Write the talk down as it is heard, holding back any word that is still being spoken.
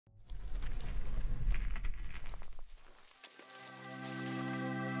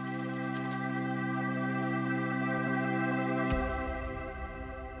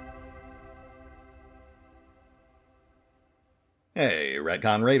Hey,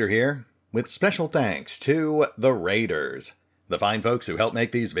 RetconRaider here, with special thanks to the Raiders, the fine folks who help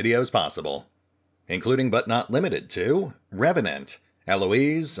make these videos possible, including but not limited to Revenant,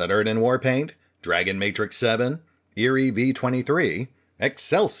 Alois, Anerdinwarpaint, Dragon Matrix 7, Eerie V23,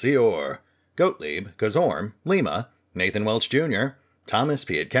 Exsellsior, Gottlieb, Kazorm, Lima, Nathan Welch Jr., Tomasz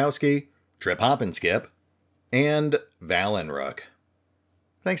Piątkowski, Triphoppenskip, and Valinrook.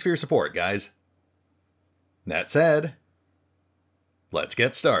 Thanks for your support, guys. That said, let's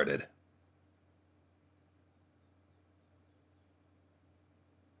get started.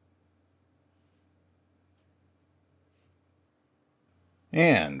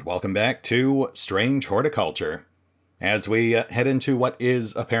 And welcome back to Strange Horticulture, as we head into what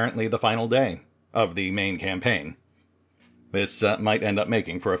is apparently the final day of the main campaign. This might end up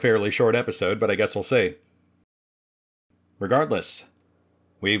making for a fairly short episode, but I guess we'll see. Regardless,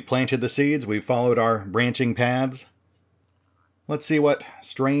 we've planted the seeds, we've followed our branching paths. Let's see what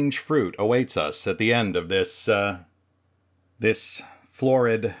strange fruit awaits us at the end of this, this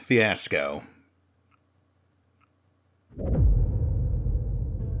florid fiasco.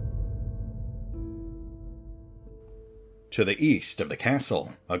 To the east of the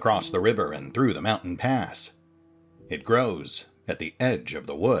castle, across the river and through the mountain pass, it grows at the edge of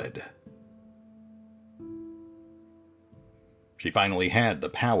the wood. She finally had the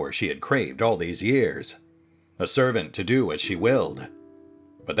power she had craved all these years. A servant to do as she willed.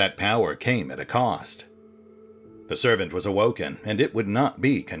 But that power came at a cost. The servant was awoken, and it would not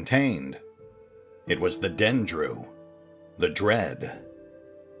be contained. It was the Dendru. The dread.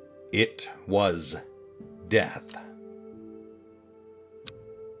 It was death.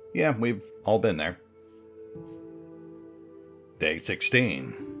 Yeah, we've all been there. Day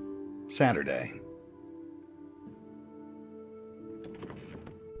 16. Saturday.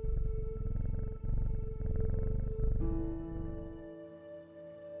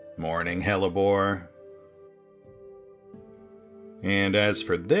 Morning, Hellebore. And as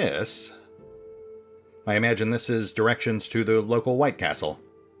for this, I imagine this is directions to the local White Castle.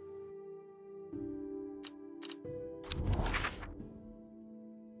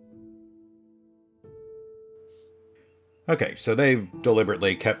 Okay, so they've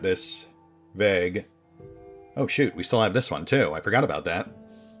deliberately kept this vague. Oh shoot, we still have this one too. I forgot about that.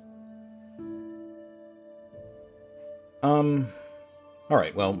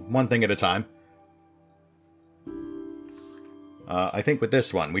 Alright, well, one thing at a time. I think with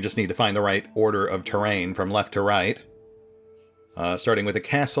this one, we just need to find the right order of terrain from left to right. Starting with a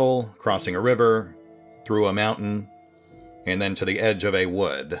castle, crossing a river, through a mountain, and then to the edge of a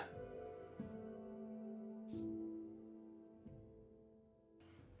wood.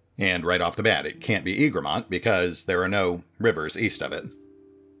 And right off the bat, it can't be Egremont because there are no rivers east of it.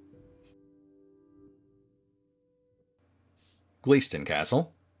 Gleaston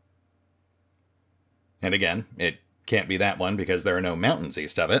Castle. And again, it can't be that one because there are no mountains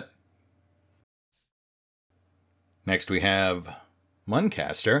east of it. Next we have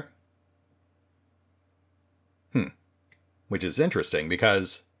Muncaster. Which is interesting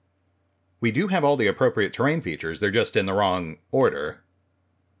because we do have all the appropriate terrain features, they're just in the wrong order.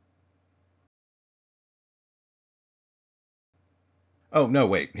 Oh, no,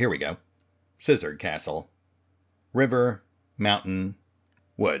 wait, here we go. Scissored Castle. River, mountain,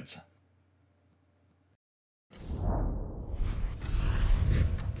 woods.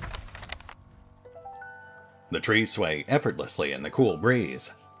 The trees sway effortlessly in the cool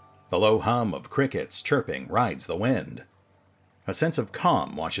breeze. The low hum of crickets chirping rides the wind. A sense of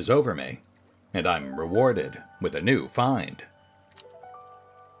calm washes over me, and I'm rewarded with a new find.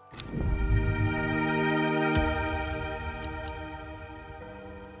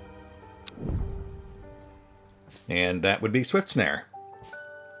 And that would be Swiftsnare.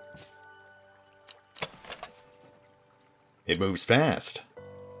 It moves fast.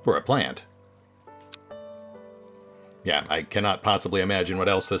 For a plant. Yeah, I cannot possibly imagine what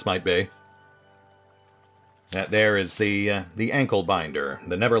else this might be. That there is the ankle binder,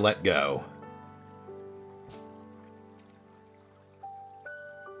 the Never Let Go.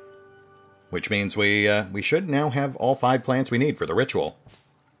 Which means we should now have all 5 plants we need for the ritual.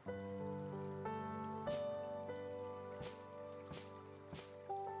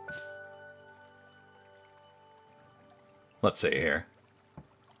 Let's see here.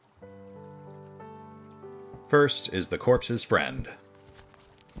 First is the corpse's friend,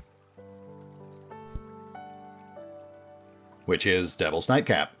 which is Devil's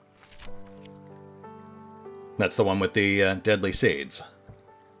Nightcap. That's the one with the deadly seeds.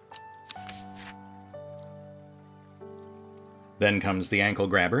 Then comes the ankle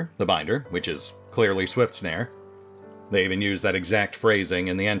grabber, the binder, which is clearly Swiftsnare. They even use that exact phrasing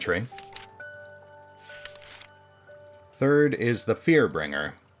in the entry. Third is the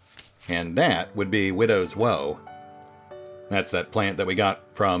Fearbringer, and that would be Widow's Woe. That's that plant that we got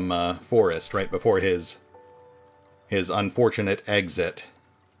from Forrest right before his unfortunate exit.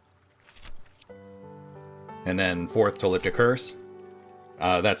 And then fourth to lift a curse.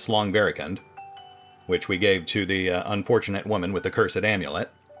 That's Long Vericund, which we gave to the unfortunate woman with the cursed amulet.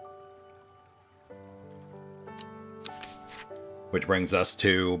 Which brings us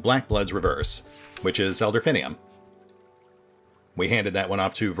to Blackblood's Reverse, which is Elderfinium. We handed that one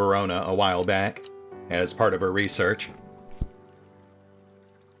off to Verona a while back as part of her research.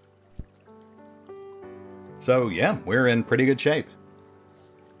 So yeah, we're in pretty good shape.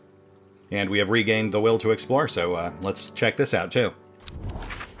 And we have regained the will to explore, so let's check this out too.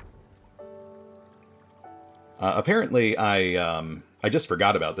 Apparently I just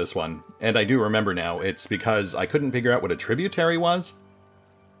forgot about this one, and I do remember now. It's because I couldn't figure out what a tributary was,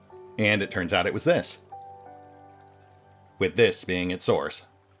 and it turns out it was this. With this being its source.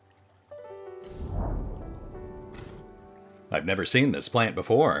 I've never seen this plant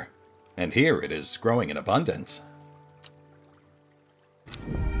before, and here it is growing in abundance.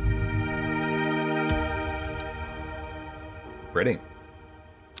 Pretty.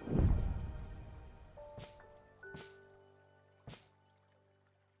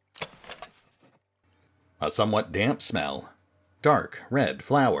 A somewhat damp smell. Dark red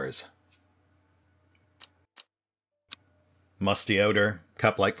flowers. Musty odor,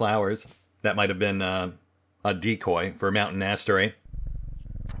 cup-like flowers. That might have been a decoy for Mountain Astery.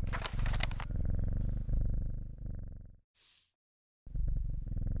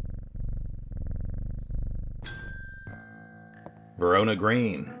 Verona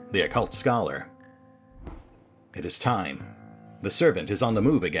Green, the occult scholar. It is time. The servant is on the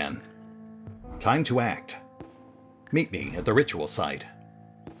move again. Time to act. Meet me at the ritual site.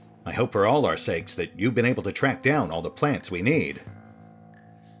 I hope for all our sakes that you've been able to track down all the plants we need.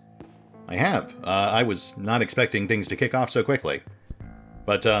 I have. I was not expecting things to kick off so quickly.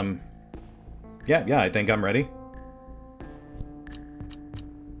 But, yeah, I think I'm ready.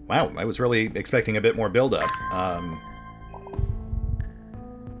 Wow, I was really expecting a bit more build-up.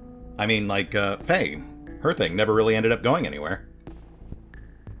 I mean, like, Faye. Her thing never really ended up going anywhere.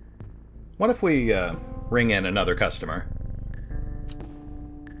 What if we, ring in another customer?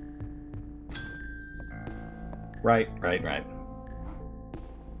 Right.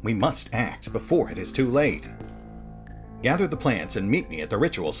 We must act before it is too late. Gather the plants and meet me at the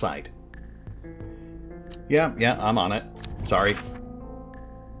ritual site. Yeah, I'm on it. Sorry.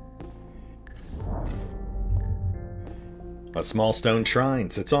 A small stone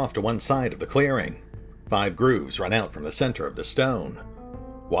shrine sits off to one side of the clearing. 5 grooves run out from the center of the stone,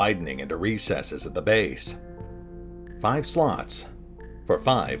 widening into recesses at the base. 5 slots for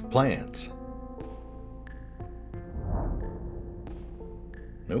 5 plants.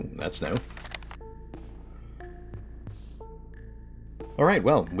 Oh, that's new. Alright,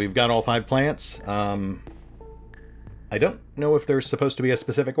 well, we've got all 5 plants. I don't know if there's supposed to be a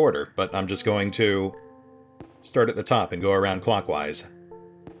specific order, but I'm just going to start at the top and go around clockwise.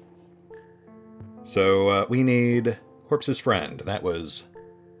 So, we need Corpse's Friend. That was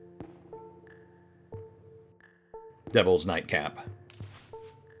Devil's Nightcap.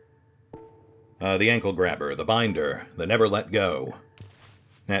 The Ankle Grabber, the Binder, the Never Let Go.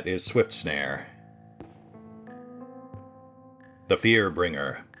 That is Swift Snare. The Fear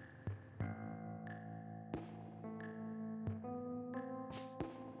Bringer.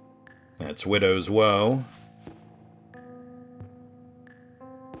 That's Widow's Woe.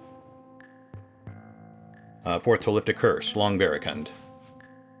 Fourth to lift a curse, Long Vericund.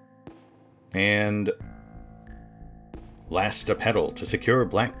 And last a petal to secure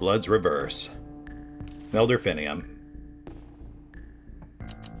Blackblood's Reverse. Elderfinium.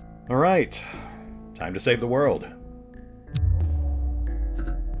 Alright, time to save the world.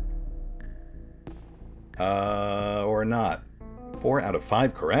 Or not. 4 out of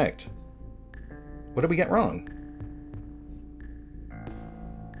 5 correct. What did we get wrong?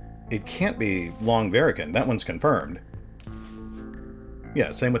 It can't be Long Vericund. That one's confirmed.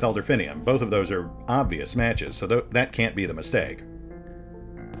 Yeah, same with Elderfinium. Both of those are obvious matches, so that can't be the mistake.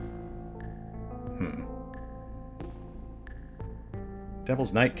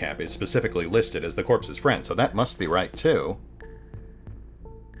 Devil's Nightcap is specifically listed as the Corpse's Friend, so that must be right, too.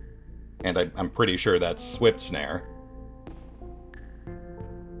 And I'm pretty sure that's Swift Snare.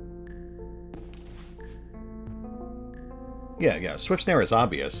 Yeah, Swift Snare is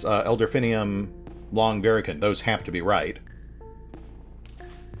obvious. Elderfinium, Long Vericund, those have to be right.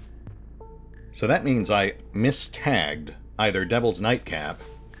 So that means I mistagged either Devil's Nightcap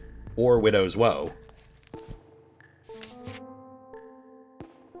or Widow's Woe.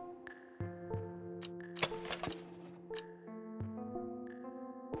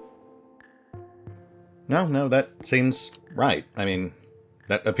 No, that seems right. I mean,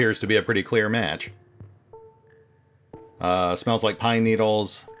 that appears to be a pretty clear match. Smells like pine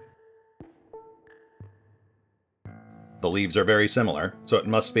needles. The leaves are very similar, so it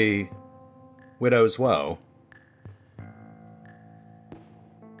must be Widow's Woe.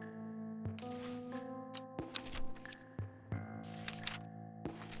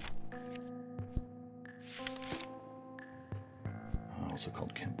 Also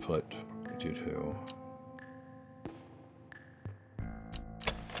called Kempfoot, due to...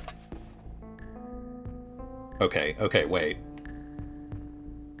 Okay, wait.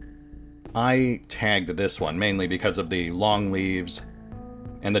 I tagged this one mainly because of the long leaves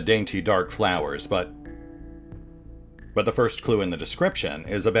and the dainty dark flowers, but the first clue in the description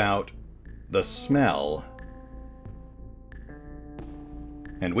is about the smell.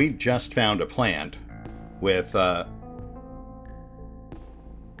 And we just found a plant with, no,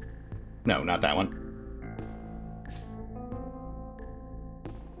 not that one.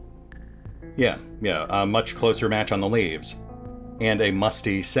 Yeah, a much closer match on the leaves. And a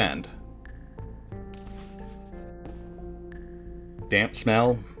musty scent. Damp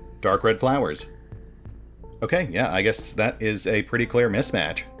smell, dark red flowers. Okay, yeah, I guess that is a pretty clear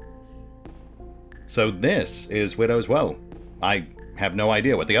mismatch. So this is Widow's Woe. I have no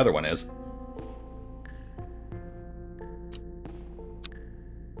idea what the other one is.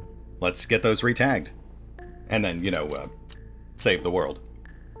 Let's get those retagged. And then, save the world.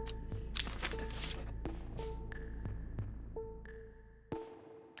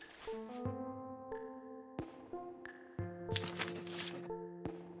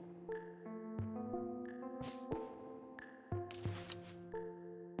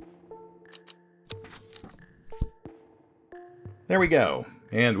 There we go,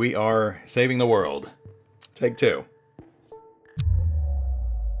 and we are saving the world. Take 2.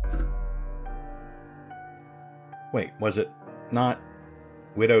 Wait, was it not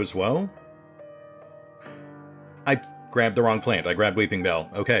Widow's Woe? I grabbed the wrong plant. I grabbed Weeping Bell.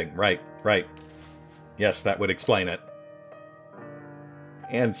 Okay, right. Yes, that would explain it.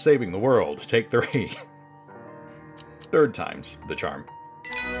 And saving the world. Take 3. Third time's the charm.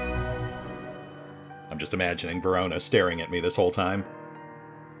 I'm just imagining Verona staring at me this whole time.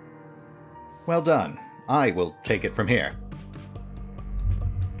 Well done. I will take it from here.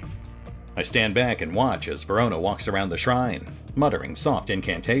 I stand back and watch as Verona walks around the shrine, muttering soft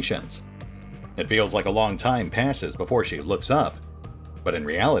incantations. It feels like a long time passes before she looks up, but in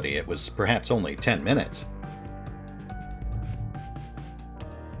reality it was perhaps only 10 minutes.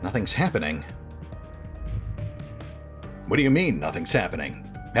 Nothing's happening. What do you mean, nothing's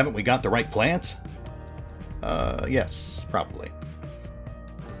happening? Haven't we got the right plants? Yes, probably.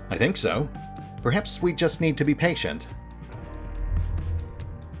 I think so. Perhaps we just need to be patient.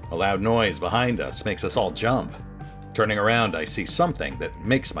 A loud noise behind us makes us all jump. Turning around, I see something that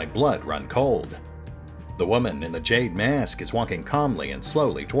makes my blood run cold. The woman in the jade mask is walking calmly and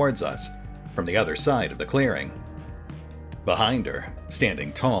slowly towards us from the other side of the clearing. Behind her,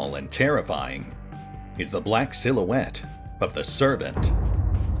 standing tall and terrifying, is the black silhouette of the servant.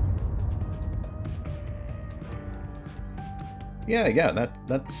 Yeah,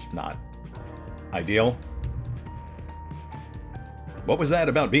 that's not ideal. What was that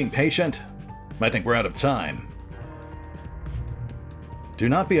about being patient? I think we're out of time. Do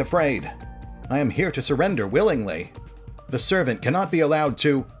not be afraid. I am here to surrender willingly. The servant cannot be allowed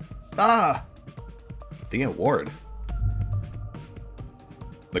to... Ah! The award.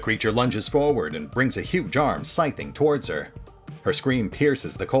 The creature lunges forward and brings a huge arm scything towards her. Her scream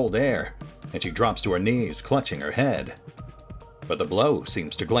pierces the cold air, and she drops to her knees, clutching her head. But the blow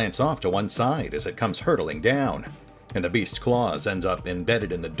seems to glance off to one side as it comes hurtling down, and the beast's claws end up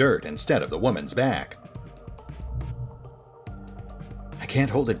embedded in the dirt instead of the woman's back. I can't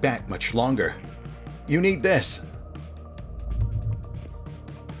hold it back much longer. You need this.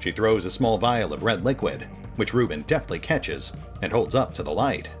 She throws a small vial of red liquid, which Reuben deftly catches and holds up to the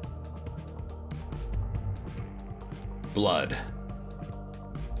light. Blood.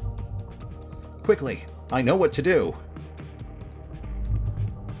 Quickly, I know what to do.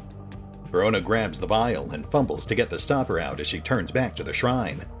 Verona grabs the vial and fumbles to get the stopper out as she turns back to the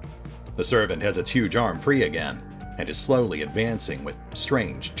shrine. The servant has its huge arm free again, and is slowly advancing with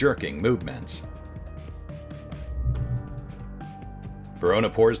strange, jerking movements. Verona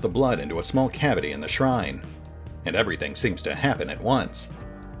pours the blood into a small cavity in the shrine, and everything seems to happen at once.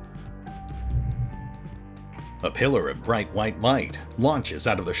 A pillar of bright white light launches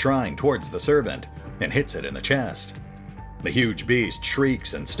out of the shrine towards the servant and hits it in the chest. The huge beast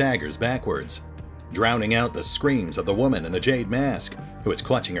shrieks and staggers backwards, drowning out the screams of the woman in the jade mask, who is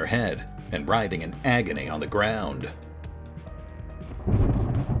clutching her head and writhing in agony on the ground.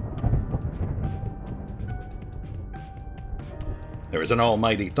 There is an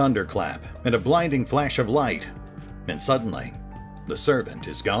almighty thunderclap and a blinding flash of light, and suddenly, the servant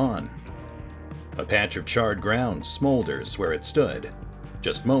is gone. A patch of charred ground smolders where it stood,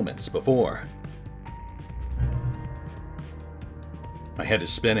 just moments before. My head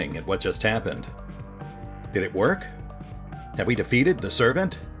is spinning at what just happened. Did it work? Have we defeated the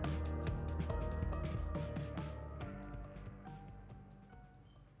servant?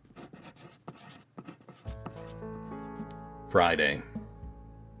 Friday.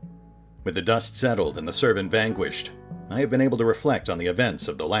 With the dust settled and the servant vanquished, I have been able to reflect on the events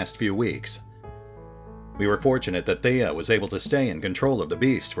of the last few weeks. We were fortunate that Thea was able to stay in control of the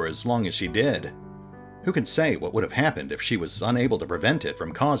beast for as long as she did. Who can say what would have happened if she was unable to prevent it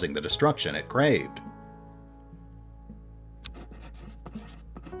from causing the destruction it craved?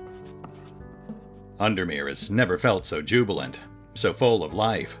 Undermere has never felt so jubilant, so full of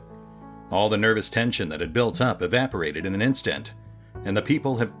life. All the nervous tension that had built up evaporated in an instant, and the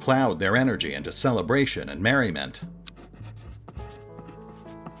people have plowed their energy into celebration and merriment.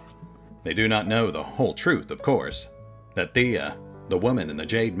 They do not know the whole truth, of course, that Thea, the woman in the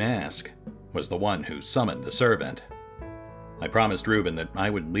jade mask, was the one who summoned the servant. I promised Reuben that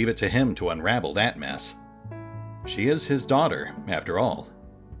I would leave it to him to unravel that mess. She is his daughter, after all.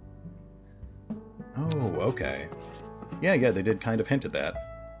 Oh, okay. Yeah, they did kind of hint at that.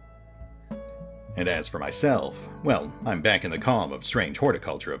 And as for myself, well, I'm back in the calm of Strange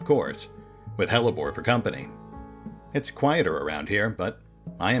Horticulture, of course, with Hellebore for company. It's quieter around here, but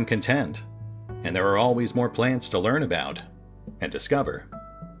I am content, and there are always more plants to learn about and discover.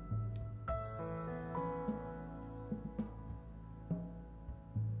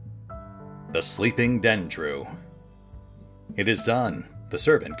 The Sleeping Dendru. It is done. The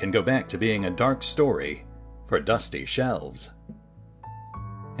servant can go back to being a dark story for dusty shelves.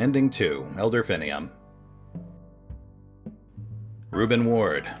 Ending 2, Elder Finium. Reuben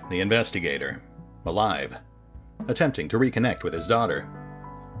Ward, the investigator, alive, attempting to reconnect with his daughter.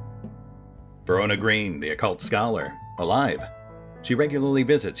 Verona Green, the occult scholar, alive. She regularly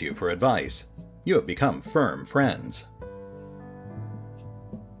visits you for advice. You have become firm friends.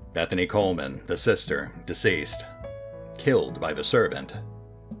 Bethany Coleman, the sister, deceased. Killed by the servant.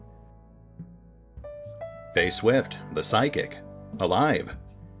 Faye Swift, the psychic, alive.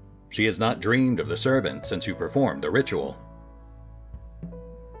 She has not dreamed of the servant since you performed the ritual.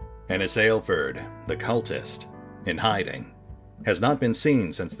 Ennis Aylford, the cultist, in hiding, has not been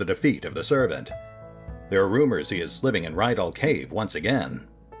seen since the defeat of the servant. There are rumors he is living in Rydal Cave once again.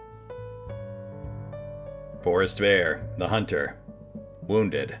 Forrest Vare, the hunter,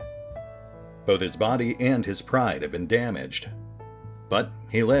 wounded. Both his body and his pride have been damaged, but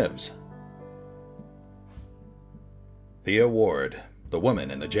he lives. Thea Ward, the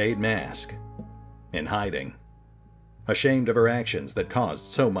woman in the jade mask, in hiding, ashamed of her actions that caused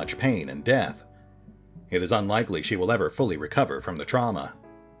so much pain and death. It is unlikely she will ever fully recover from the trauma.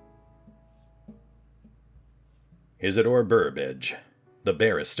 Isidore Burbage, the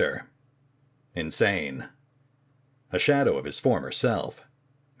barrister, insane, a shadow of his former self.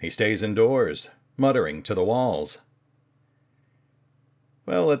 He stays indoors, muttering to the walls.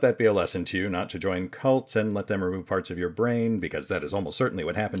 Well, let that be a lesson to you not to join cults and let them remove parts of your brain, because that is almost certainly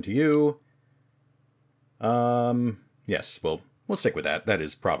what happened to you. Yes, we'll stick with that. That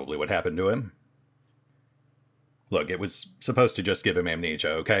is probably what happened to him. Look, it was supposed to just give him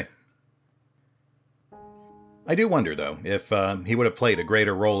amnesia, okay? I do wonder, though, if he would have played a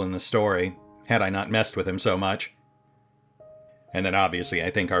greater role in the story had I not messed with him so much. And then obviously I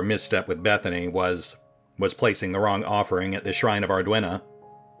think our misstep with Bethany was placing the wrong offering at the Shrine of Arduina.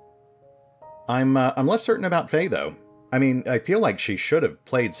 I'm less certain about Faye, though. I mean, I feel like she should have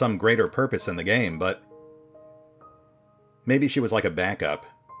played some greater purpose in the game, but maybe she was like a backup.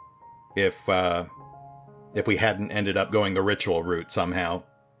 If we hadn't ended up going the ritual route somehow.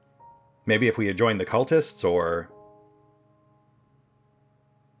 Maybe if we had joined the cultists, or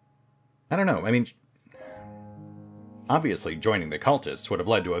I don't know. I mean, obviously joining the cultists would have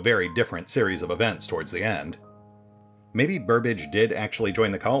led to a very different series of events towards the end. Maybe Burbage did actually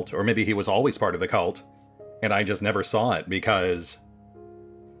join the cult, or maybe he was always part of the cult, and I just never saw it because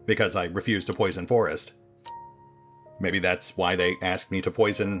I refused to poison Forrest. Maybe that's why they asked me to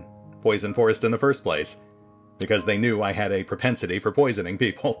poison Forrest in the first place, because they knew I had a propensity for poisoning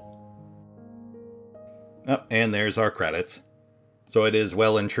people. Oh, and there's our credits. So it is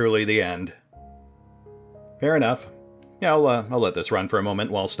well and truly the end. Fair enough. Yeah, I'll let this run for a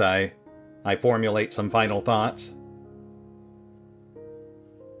moment whilst I formulate some final thoughts.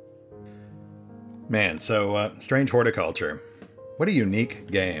 Man, so, Strange Horticulture. What a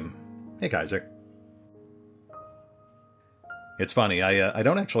unique game. Hey, Kaiser. It's funny, I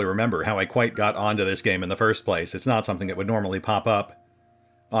don't actually remember how I quite got onto this game in the first place. It's not something that would normally pop up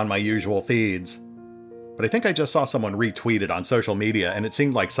on my usual feeds. But I think I just saw someone retweet it on social media, and it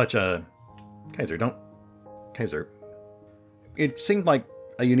seemed like such a... Kaiser, don't... Kaiser. It seemed like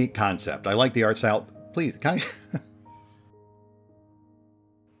a unique concept. I like the art style. Please, can I...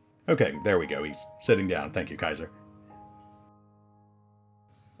 Okay, there we go. He's sitting down. Thank you, Kaiser.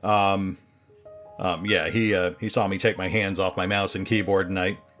 Yeah, he saw me take my hands off my mouse and keyboard, and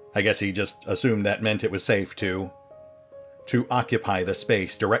I guess he just assumed that meant it was safe to occupy the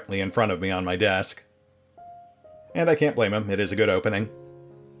space directly in front of me on my desk. And I can't blame him. It is a good opening.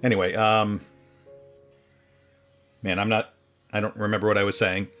 Anyway, man, I don't remember what I was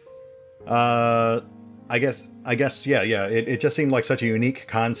saying. I guess, yeah, it just seemed like such a unique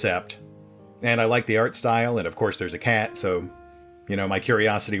concept. And I like the art style, and of course there's a cat, so, you know, my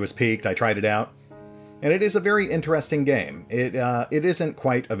curiosity was piqued. I tried it out. And it is a very interesting game. It isn't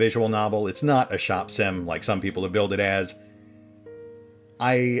quite a visual novel. It's not a shop sim like some people have billed it as.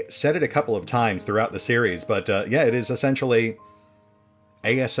 I said it a couple of times throughout the series, but yeah, it is essentially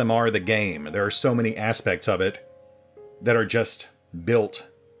ASMR the game. There are so many aspects of it that are just built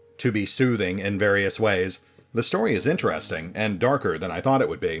to be soothing in various ways. The story is interesting and darker than I thought it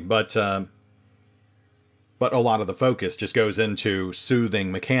would be, but a lot of the focus just goes into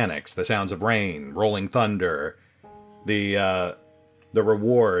soothing mechanics, the sounds of rain, rolling thunder, the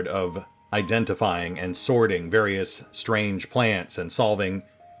reward of identifying and sorting various strange plants and solving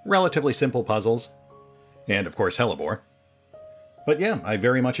relatively simple puzzles, and of course Hellebore. But yeah, I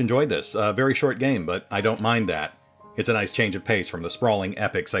very much enjoyed this. Very short game, but I don't mind that. It's a nice change of pace from the sprawling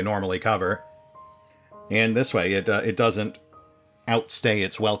epics I normally cover. And this way, it doesn't outstay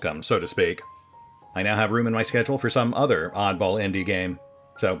its welcome, so to speak. I now have room in my schedule for some other oddball indie game,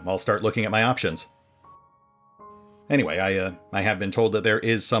 so I'll start looking at my options. Anyway, I have been told that there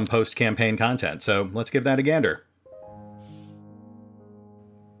is some post-campaign content, so let's give that a gander.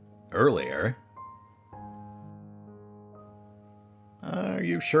 Earlier? Are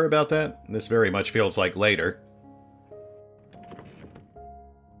you sure about that? This very much feels like later.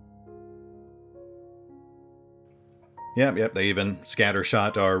 Yep, they even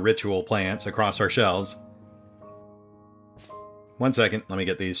scattershot our ritual plants across our shelves. One second, let me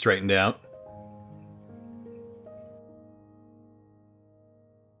get these straightened out.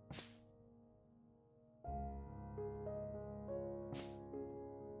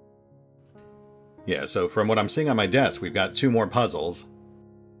 Yeah, so from what I'm seeing on my desk, we've got 2 more puzzles.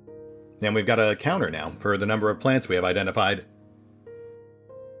 And we've got a counter now for the number of plants we have identified.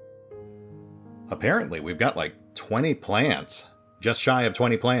 Apparently, we've got like 20 plants, just shy of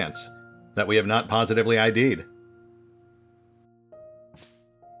 20 plants, that we have not positively ID'd.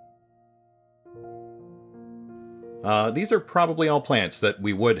 These are probably all plants that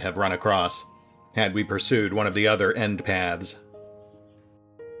we would have run across had we pursued one of the other end paths.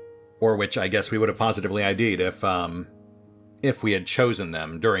 Or which I guess we would have positively ID'd if we had chosen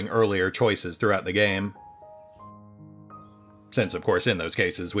them during earlier choices throughout the game. Since, of course, in those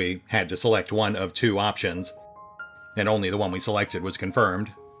cases we had to select one of 2 options, and only the one we selected was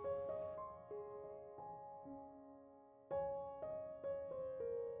confirmed.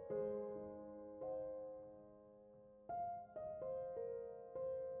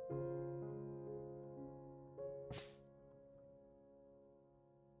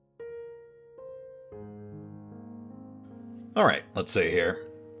 Alright, let's see here.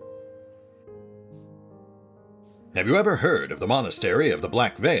 Have you ever heard of the Monastery of the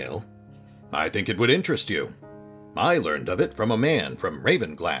Black Veil? I think it would interest you. I learned of it from a man from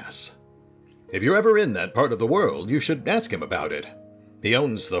Ravenglass. If you're ever in that part of the world, you should ask him about it. He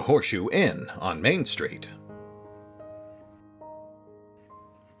owns the Horseshoe Inn on Main Street.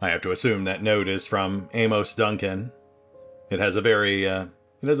 I have to assume that note is from Amos Duncan. It has a very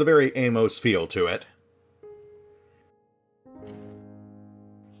Amos feel to it.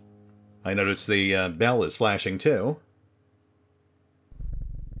 I notice the bell is flashing too.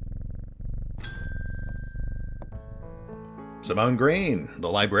 Simone Green, the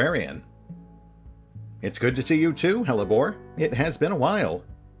librarian. It's good to see you too, Hellebore. It has been a while.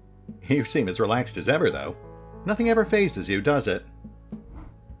 You seem as relaxed as ever, though. Nothing ever phases you, does it?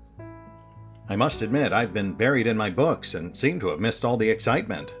 I must admit, I've been buried in my books and seem to have missed all the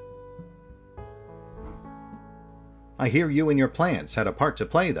excitement. I hear you and your plants had a part to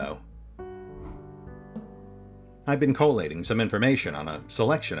play, though. I've been collating some information on a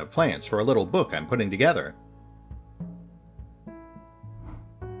selection of plants for a little book I'm putting together.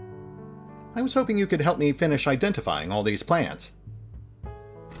 I was hoping you could help me finish identifying all these plants.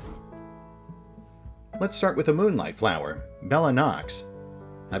 Let's start with a moonlight flower, Bella Nox.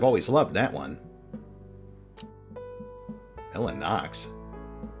 I've always loved that one. Bella Nox?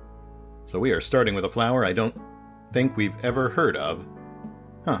 So we are starting with a flower I don't think we've ever heard of.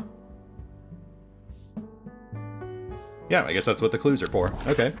 Huh. Yeah, I guess that's what the clues are for.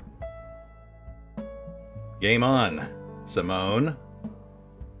 Okay. Game on, Simone.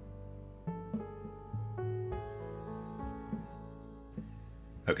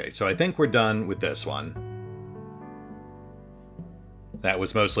 Okay, so I think we're done with this one. That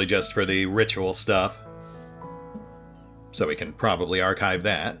was mostly just for the ritual stuff, so we can probably archive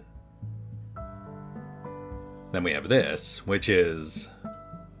that. Then we have this, which is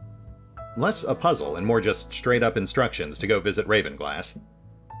less a puzzle and more just straight-up instructions to go visit Ravenglass.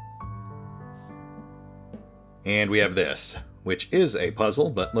 And we have this, which is a puzzle,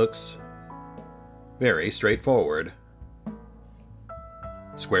 but looks very straightforward.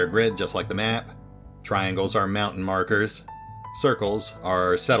 Square grid, just like the map. Triangles are mountain markers. Circles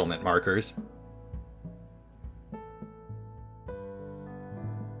are settlement markers.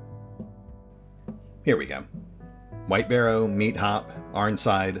 Here we go. White Barrow, Meat Hop,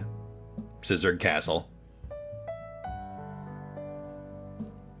 Arnside, Scissored Castle.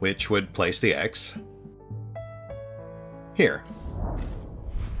 Which would place the X here.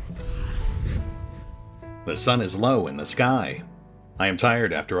 The sun is low in the sky. I am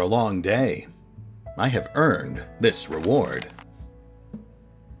tired after a long day. I have earned this reward.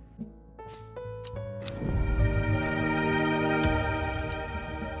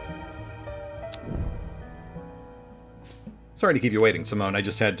 Sorry to keep you waiting, Simone. I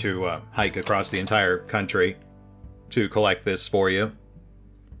just had to hike across the entire country to collect this for you.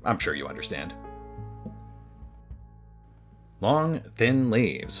 I'm sure you understand. Long, thin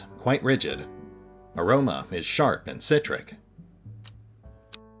leaves, quite rigid. Aroma is sharp and citric.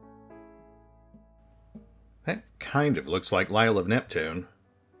 That kind of looks like Lyle of Neptune,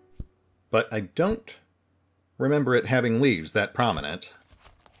 but I don't remember it having leaves that prominent.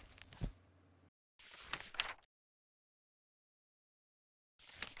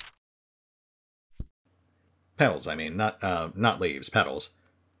 Petals, I mean, not leaves, petals.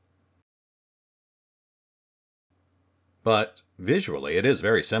 But visually, it is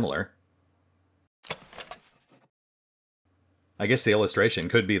very similar. I guess the illustration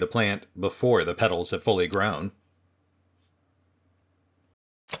could be the plant before the petals have fully grown.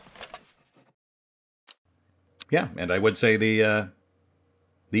 Yeah, and I would say the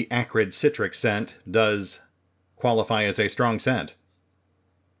acrid citric scent does qualify as a strong scent.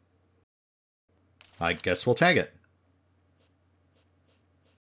 I guess we'll tag it.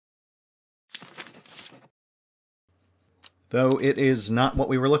 Though it is not what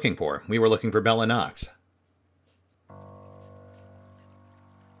we were looking for. We were looking for Bella Nox.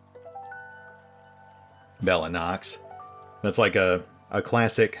 Bella Nox. That's like a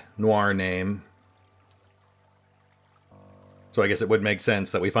classic noir name. So I guess it would make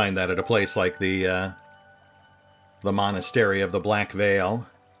sense that we find that at a place like the Monastery of the Black Veil.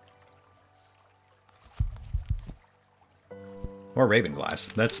 Or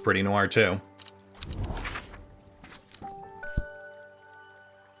Ravenglass. That's pretty noir too.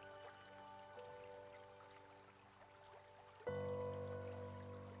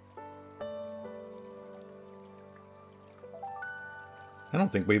 I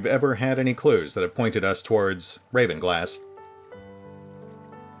don't think we've ever had any clues that have pointed us towards Ravenglass.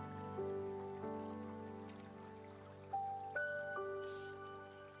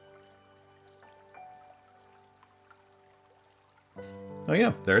 Oh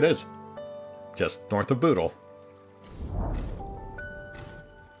yeah, there it is. Just north of Boodle.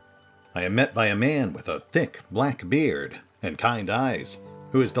 I am met by a man with a thick black beard and kind eyes,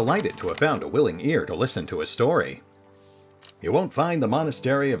 who is delighted to have found a willing ear to listen to a story. You won't find the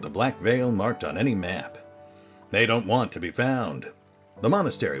Monastery of the Black Veil marked on any map. They don't want to be found. The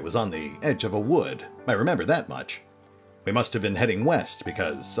monastery was on the edge of a wood, I remember that much. We must have been heading west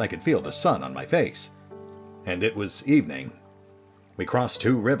because I could feel the sun on my face. And it was evening. We crossed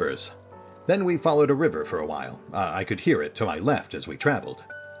 2 rivers. Then we followed a river for a while. I could hear it to my left as we traveled.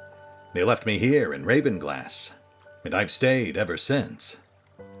 They left me here in Ravenglass, and I've stayed ever since.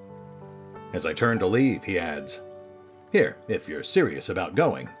 As I turn to leave, he adds, "Here, if you're serious about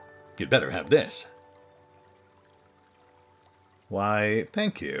going, you'd better have this." Why,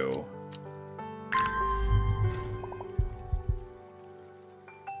 thank you.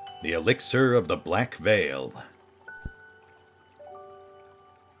 The Elixir of the Black Veil.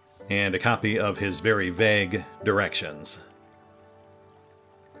 And a copy of his very vague directions.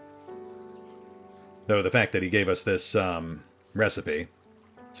 Though the fact that he gave us this recipe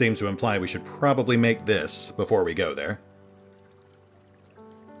seems to imply we should probably make this before we go there.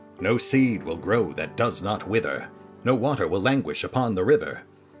 No seed will grow that does not wither. No water will languish upon the river.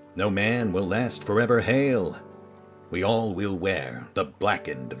 No man will last forever hale. We all will wear the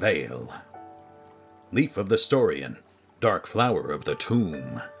blackened veil. Leaf of the Storian, dark flower of the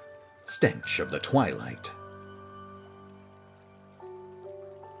tomb, stench of the twilight.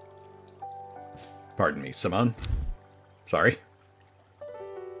 Pardon me, Simone. Sorry.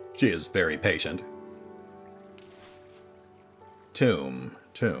 She is very patient.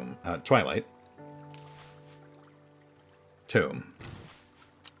 Twilight. Tomb.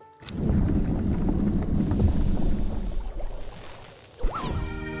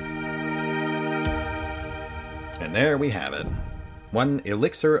 And there we have it. One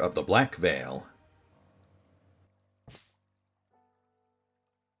Elixir of the Black Veil.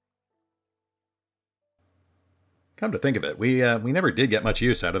 Come to think of it, we never did get much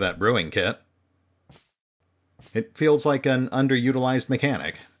use out of that brewing kit. It feels like an underutilized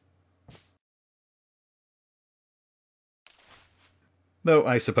mechanic. Though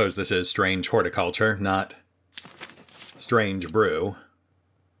I suppose this is Strange Horticulture, not Strange Brew.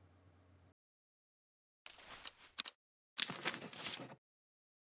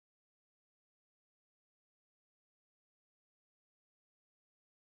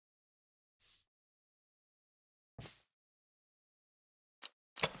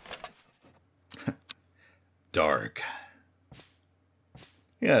 Dark.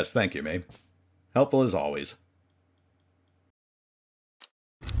 Yes, thank you, May. Helpful as always.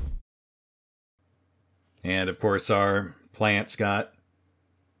 And of course our plants got...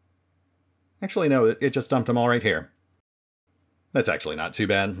 Actually, no, it just dumped them all right here. That's actually not too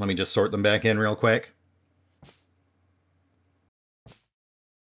bad. Let me just sort them back in real quick.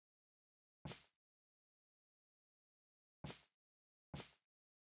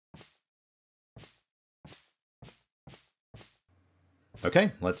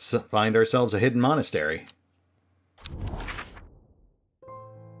 Okay, let's find ourselves a hidden monastery.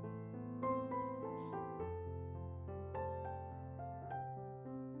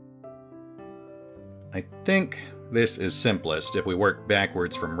 I think this is simplest if we work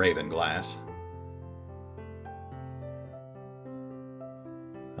backwards from Ravenglass.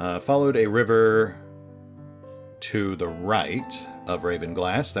 Followed a river to the right of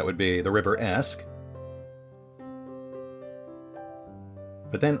Ravenglass. That would be the River Esk.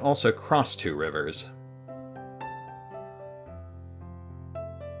 But then also cross two rivers.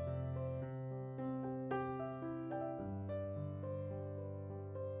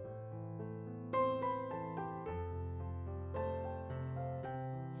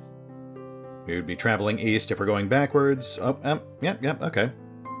 We would be traveling east if we're going backwards. Oh, yep, okay.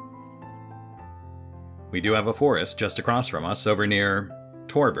 We do have a forest just across from us, over near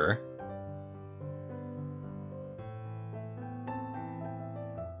Torver.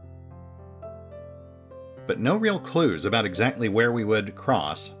 But no real clues about exactly where we would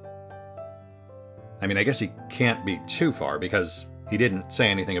cross. I mean, I guess he can't be too far because he didn't say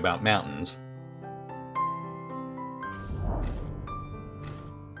anything about mountains.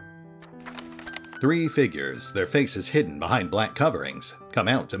 Three figures, their faces hidden behind black coverings, come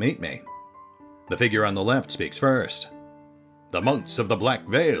out to meet me. The figure on the left speaks first. The monks of the Black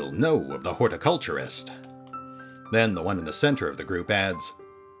Veil know of the horticulturist. Then the one in the center of the group adds,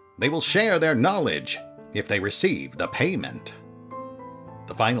 they will share their knowledge if they receive the payment.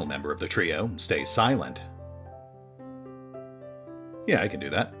 The final member of the trio stays silent. Yeah, I can do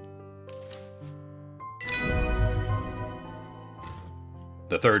that.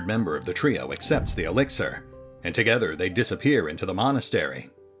 The third member of the trio accepts the elixir, and together they disappear into the monastery.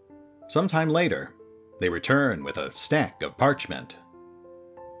 Sometime later, they return with a stack of parchment.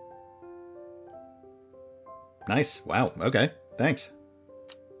 Nice. Wow. Okay. Thanks.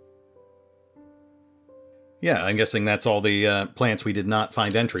 Yeah, I'm guessing that's all the plants we did not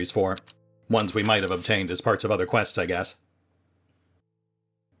find entries for. Ones we might have obtained as parts of other quests, I guess.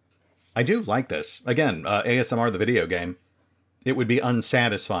 I do like this. Again, ASMR the video game. It would be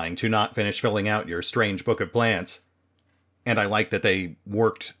unsatisfying to not finish filling out your strange book of plants. And I like that they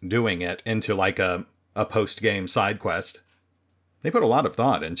worked doing it into like a post-game side quest. They put a lot of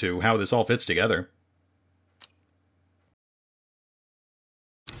thought into how this all fits together.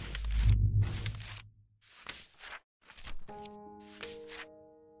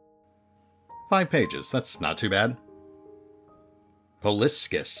 Five pages, that's not too bad.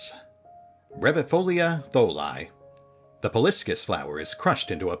 Poliscus. Brevifolia tholi. The Poliscus flower is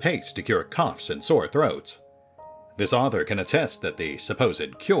crushed into a paste to cure coughs and sore throats. This author can attest that the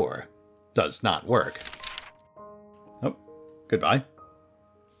supposed cure does not work. Oh, goodbye.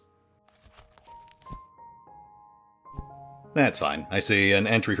 That's fine. I see an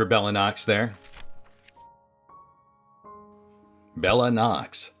entry for Bella Nox there. Bella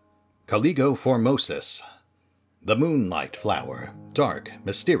Nox. Caligo formosus. The moonlight flower, dark,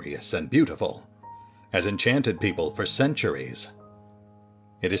 mysterious, and beautiful, has enchanted people for centuries.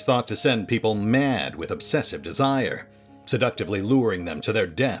 It is thought to send people mad with obsessive desire, seductively luring them to their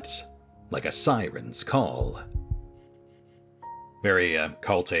deaths, like a siren's call. Very,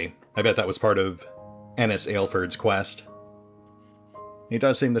 culty. I bet that was part of Ennis Aylford's quest. He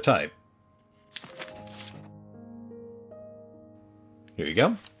does seem the type. Here you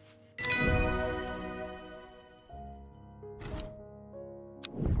go.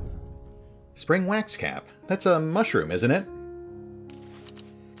 Spring waxcap. That's a mushroom, isn't it?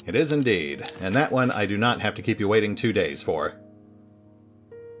 It is indeed, and that one I do not have to keep you waiting 2 days for.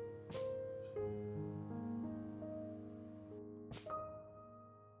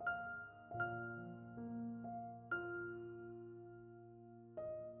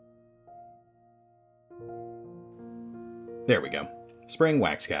 There we go. Spring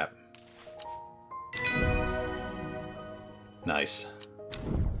waxcap. Nice.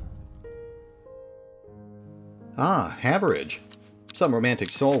 Ah, Haverage. Some romantic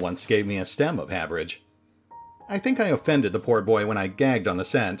soul once gave me a stem of Haverage. I think I offended the poor boy when I gagged on the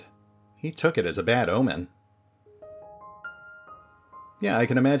scent. He took it as a bad omen. Yeah, I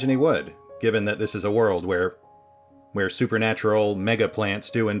can imagine he would, given that this is a world where supernatural mega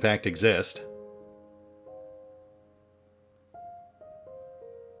plants do in fact exist.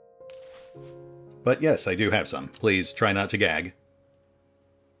 But yes, I do have some. Please try not to gag.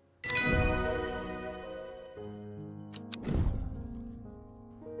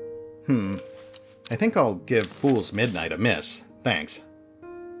 I think I'll give Fool's Midnight a miss. Thanks.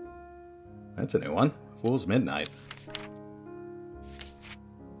 That's a new one. Fool's Midnight.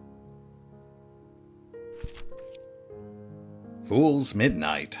 Fool's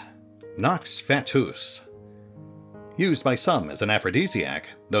Midnight. Nox fatus. Used by some as an aphrodisiac,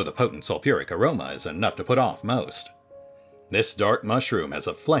 though the potent sulfuric aroma is enough to put off most. This dark mushroom has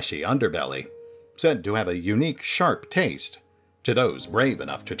a fleshy underbelly, said to have a unique, sharp taste to those brave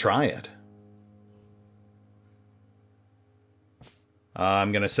enough to try it.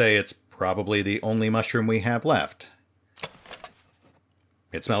 I'm gonna say it's probably the only mushroom we have left.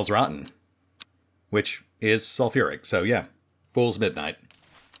 It smells rotten, which is sulfuric, so yeah, Fool's Midnight.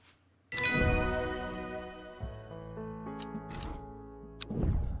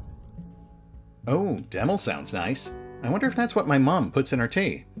 Oh, Demel sounds nice. I wonder if that's what my mom puts in her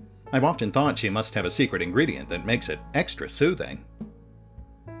tea. I've often thought she must have a secret ingredient that makes it extra soothing.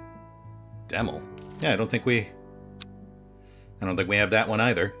 Demel? Yeah, I don't think we have that one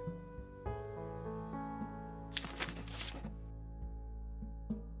either.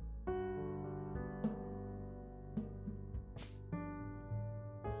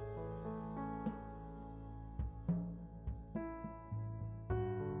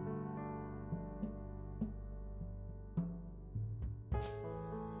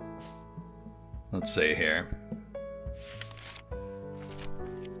 Let's see here.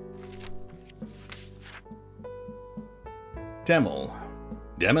 Demel.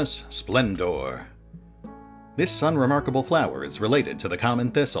 Demus splendor. This unremarkable flower is related to the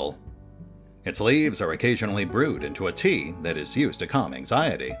common thistle. Its leaves are occasionally brewed into a tea that is used to calm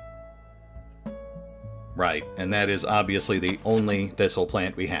anxiety. Right, and that is obviously the only thistle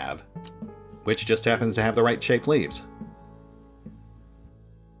plant we have, which just happens to have the right shaped leaves.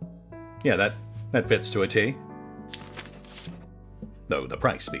 Yeah, that fits to a tea. Though the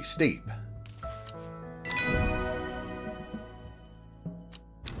price be steep.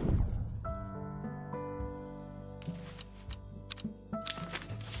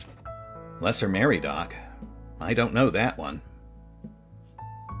 Lesser Meridoc. I don't know that one.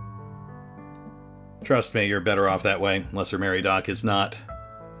 Trust me, you're better off that way. Lesser Meridoc is not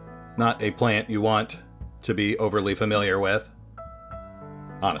a plant you want to be overly familiar with.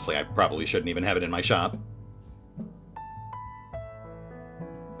 Honestly, I probably shouldn't even have it in my shop.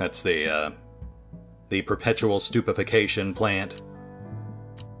 That's the perpetual stupefaction plant.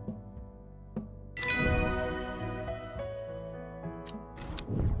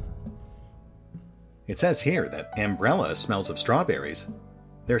 It says here that Umbrella smells of strawberries.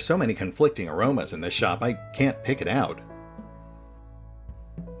 There are so many conflicting aromas in this shop, I can't pick it out.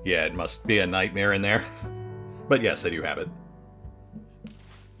 Yeah, it must be a nightmare in there. But yes, I do have it.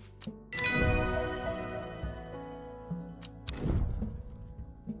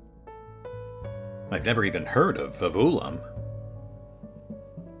 I've never even heard of Vivulum.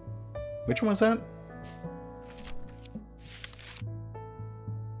 Which one was that?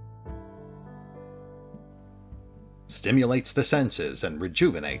 Stimulates the senses and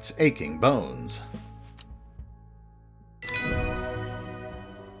rejuvenates aching bones.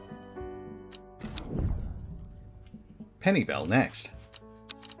 Pennybell next.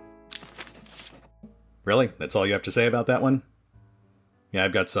 Really? That's all you have to say about that one? Yeah,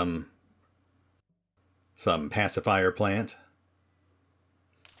 I've got some pacifier plant.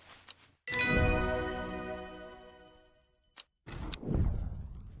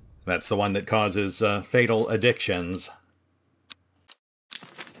 That's the one that causes fatal addictions.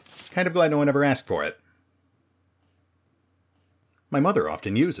 Kind of glad no one ever asked for it. My mother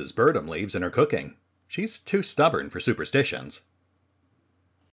often uses birdum leaves in her cooking. She's too stubborn for superstitions.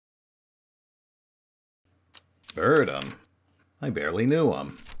 Birdum. I barely knew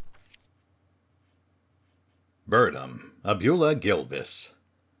 'em. Birdum, Abula gilvis.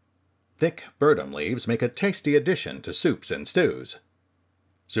 Thick birdum leaves make a tasty addition to soups and stews.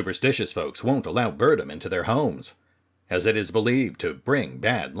 Superstitious folks won't allow birdum into their homes, as it is believed to bring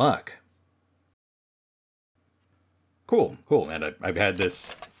bad luck. Cool, cool, and I've had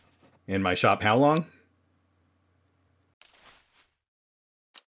this in my shop how long?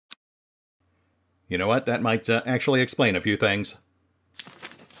 You know what, that might actually explain a few things.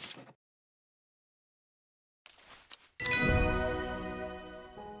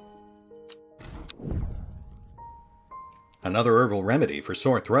 Another herbal remedy for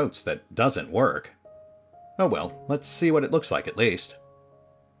sore throats that doesn't work. Oh well, let's see what it looks like at least.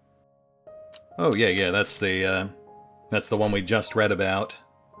 Oh yeah, that's the one we just read about.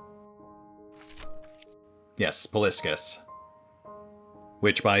 Yes, Poliscus.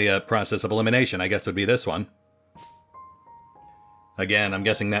 Which by process of elimination I guess would be this one. Again, I'm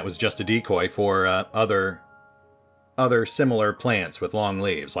guessing that was just a decoy for other similar plants with long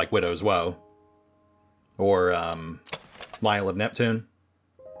leaves, like Widow's Woe. Or, Lyle of Neptune.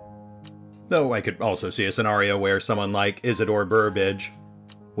 Though I could also see a scenario where someone like Isidore Burbage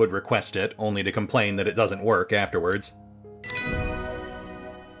would request it, only to complain that it doesn't work afterwards.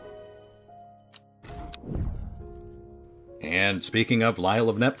 And speaking of Lyle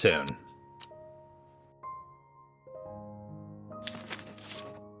of Neptune,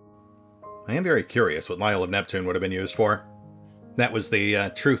 I am very curious what Lyle of Neptune would have been used for. That was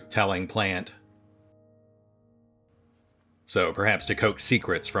the truth-telling plant. So perhaps to coax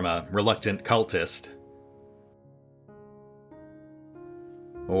secrets from a reluctant cultist.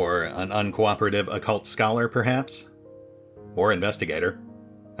 Or an uncooperative occult scholar, perhaps? Or investigator.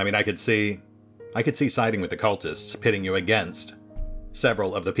 I mean, I could see siding with the cultists, pitting you against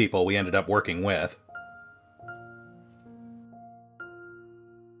several of the people we ended up working with.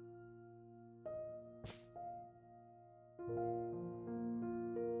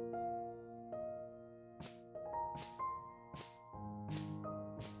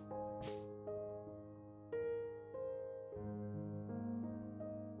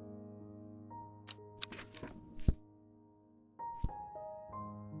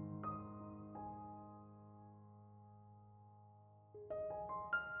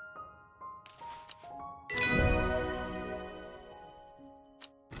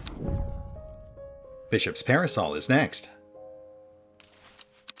 Bishop's Parasol is next.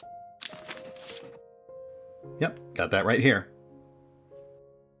 Yep, got that right here.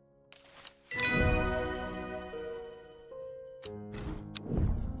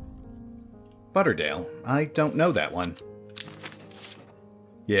 Butterdale. I don't know that one.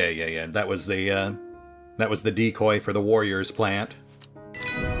 Yeah. That was the decoy for the Warriors plant.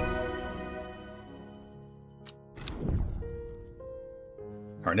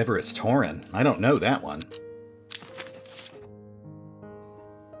 Carnivorous Tauren. I don't know that one.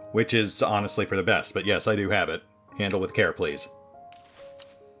 Which is honestly for the best, but yes, I do have it. Handle with care, please.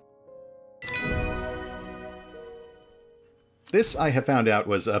 This, I have found out,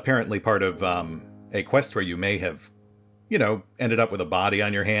 was apparently part of a quest where you may have, ended up with a body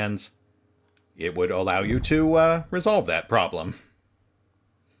on your hands. It would allow you to resolve that problem.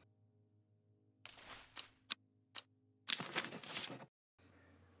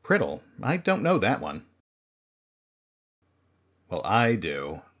 Priddle. I don't know that one. Well, I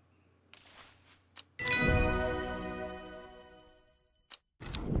do.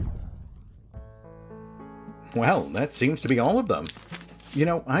 Well, that seems to be all of them.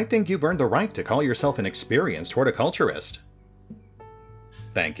 I think you've earned the right to call yourself an experienced horticulturist.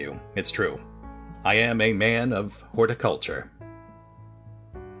 Thank you. It's true. I am a man of horticulture.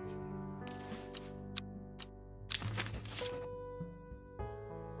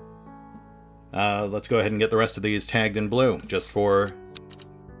 Let's go ahead and get the rest of these tagged in blue, just for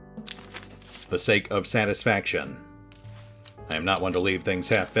the sake of satisfaction. I am not one to leave things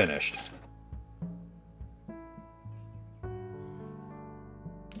half-finished.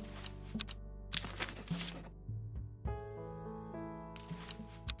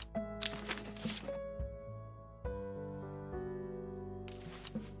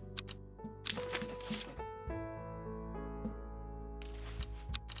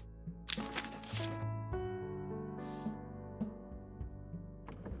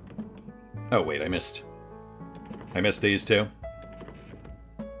 Oh wait, I missed these two.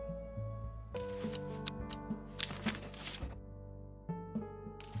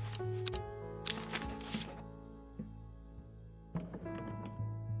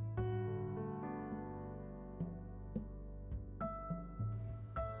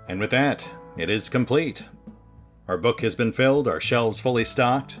 And with that, it is complete. Our book has been filled, our shelves fully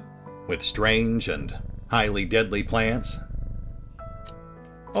stocked, with strange and highly deadly plants.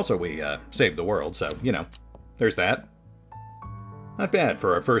 Also, we saved the world, so, you know, there's that. Not bad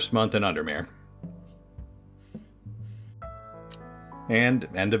for our first month in Undermere. And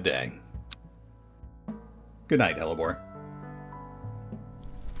end of day. Good night, Hellebore.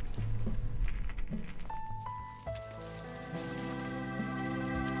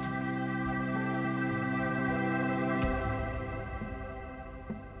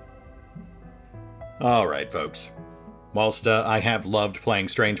 Alright, folks. Whilst I have loved playing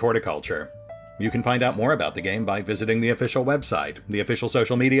Strange Horticulture, you can find out more about the game by visiting the official website, the official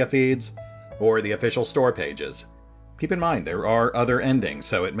social media feeds, or the official store pages. Keep in mind, there are other endings,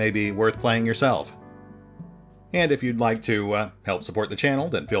 so it may be worth playing yourself. And if you'd like to help support the channel,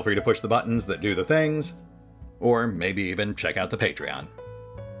 then feel free to push the buttons that do the things, or maybe even check out the Patreon.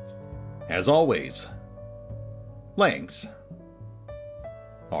 As always, links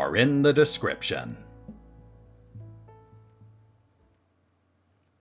are in the description.